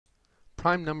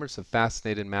Prime numbers have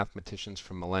fascinated mathematicians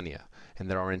for millennia, and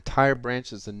there are entire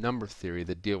branches of number theory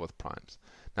that deal with primes.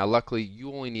 Now luckily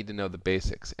you only need to know the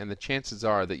basics, and the chances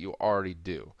are that you already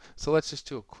do. So let's just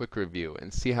do a quick review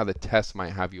and see how the test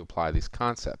might have you apply these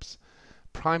concepts.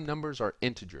 Prime numbers are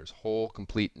integers, whole,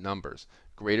 complete numbers,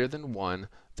 greater than 1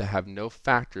 that have no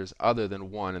factors other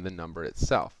than 1 in the number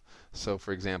itself. So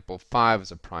for example, 5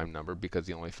 is a prime number because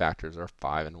the only factors are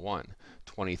 5 and 1.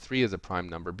 23 is a prime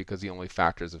number because the only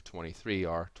factors of 23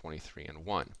 are 23 and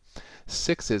 1.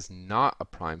 6 is not a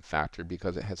prime factor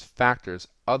because it has factors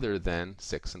other than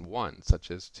 6 and 1,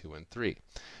 such as 2 and 3.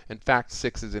 In fact,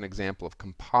 6 is an example of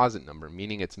composite number,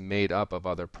 meaning it's made up of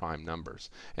other prime numbers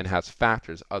and has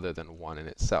factors other than 1 in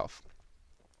itself.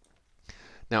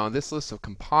 Now in this list of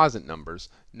composite numbers,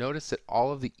 notice that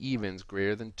all of the evens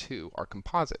greater than 2 are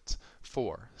composites.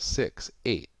 4, 6,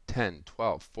 8, 10,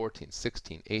 12, 14,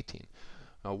 16, 18.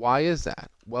 Now why is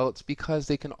that? Well, it's because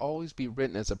they can always be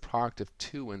written as a product of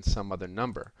 2 and some other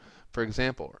number. For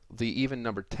example, the even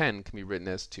number 10 can be written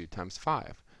as 2 times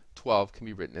 5. 12 can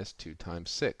be written as 2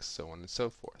 times 6, so on and so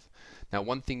forth. Now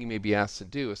one thing you may be asked to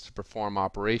do is to perform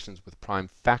operations with prime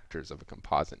factors of a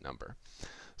composite number.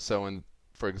 So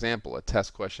for example, a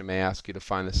test question may ask you to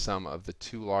find the sum of the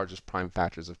two largest prime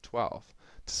factors of 12.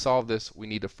 To solve this, we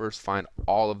need to first find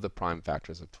all of the prime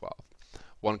factors of 12.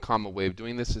 One common way of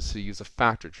doing this is to use a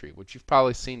factor tree, which you've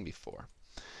probably seen before.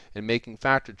 In making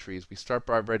factor trees, we start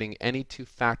by writing any two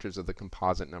factors of the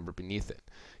composite number beneath it.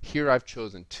 Here I've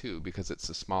chosen 2 because it's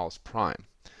the smallest prime.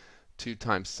 2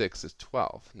 times 6 is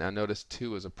 12. Now notice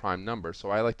 2 is a prime number, so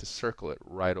I like to circle it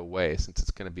right away since it's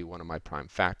going to be one of my prime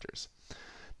factors.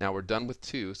 Now we're done with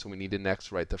 2, so we need to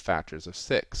next write the factors of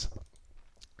 6.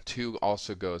 2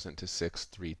 also goes into 6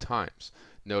 3 times.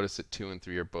 Notice that 2 and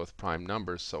 3 are both prime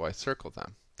numbers, so I circle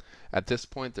them. At this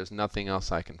point, there's nothing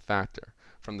else I can factor.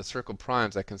 From the circled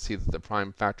primes, I can see that the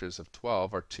prime factors of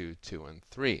 12 are 2, 2, and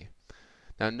 3.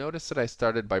 Now notice that I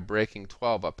started by breaking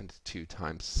 12 up into 2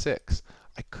 times 6.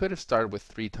 I could have started with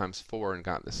 3 times 4 and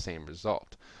gotten the same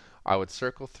result. I would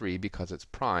circle 3 because it's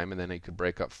prime, and then I could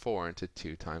break up 4 into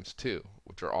 2 times 2,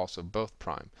 which are also both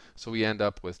prime. So we end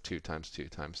up with 2 times 2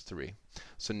 times 3.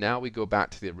 So now we go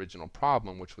back to the original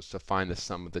problem, which was to find the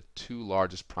sum of the two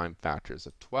largest prime factors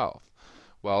of 12.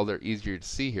 Well, they're easier to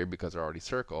see here because they're already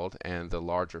circled, and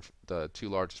the two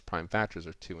largest prime factors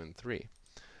are 2 and 3.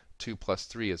 2 plus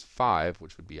 3 is 5,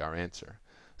 which would be our answer.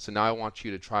 So now I want you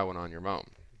to try one on your own.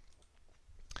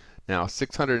 Now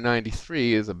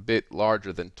 693 is a bit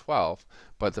larger than 12,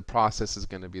 but the process is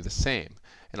going to be the same.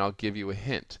 And I'll give you a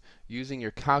hint. Using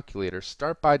your calculator,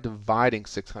 start by dividing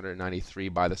 693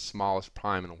 by the smallest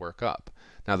prime and work up.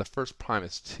 Now the first prime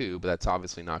is 2, but that's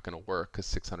obviously not going to work because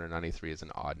 693 is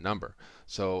an odd number.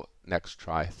 So next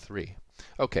try 3.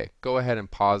 Okay, go ahead and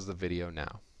pause the video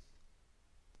now.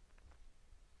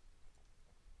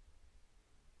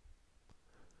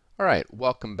 Alright,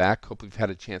 welcome back. Hope you've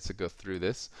had a chance to go through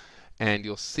this. And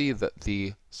you'll see that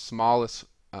the smallest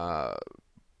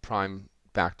prime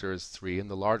factor is 3 and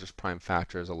the largest prime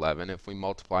factor is 11. If we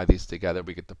multiply these together,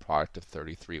 we get the product of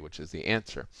 33, which is the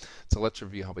answer. So let's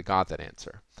review how we got that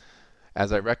answer.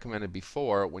 As I recommended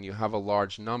before, when you have a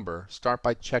large number, start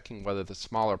by checking whether the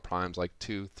smaller primes like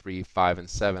 2, 3, 5, and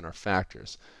 7 are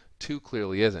factors. 2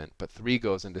 clearly isn't, but 3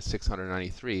 goes into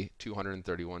 693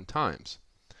 231 times.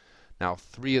 Now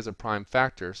 3 is a prime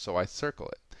factor, so I circle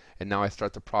it. And now I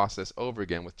start the process over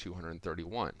again with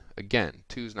 231. Again,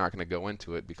 2 is not going to go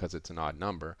into it because it's an odd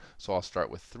number, so I'll start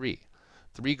with 3.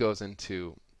 3 goes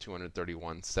into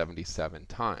 231 77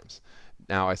 times.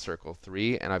 Now I circle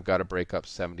 3, and I've got to break up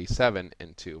 77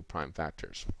 into prime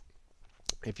factors.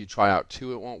 If you try out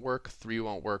 2, it won't work, 3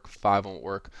 won't work, 5 won't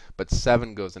work, but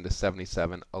 7 goes into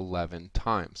 77 11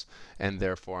 times. And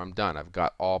therefore I'm done. I've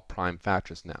got all prime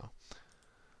factors now.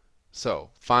 So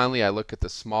finally I look at the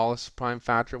smallest prime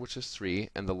factor, which is 3,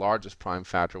 and the largest prime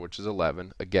factor, which is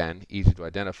 11. Again, easy to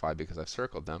identify because I've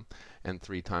circled them. And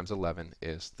 3 times 11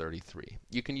 is 33.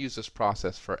 You can use this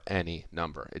process for any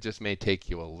number. It just may take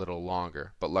you a little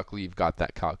longer, but luckily you've got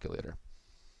that calculator.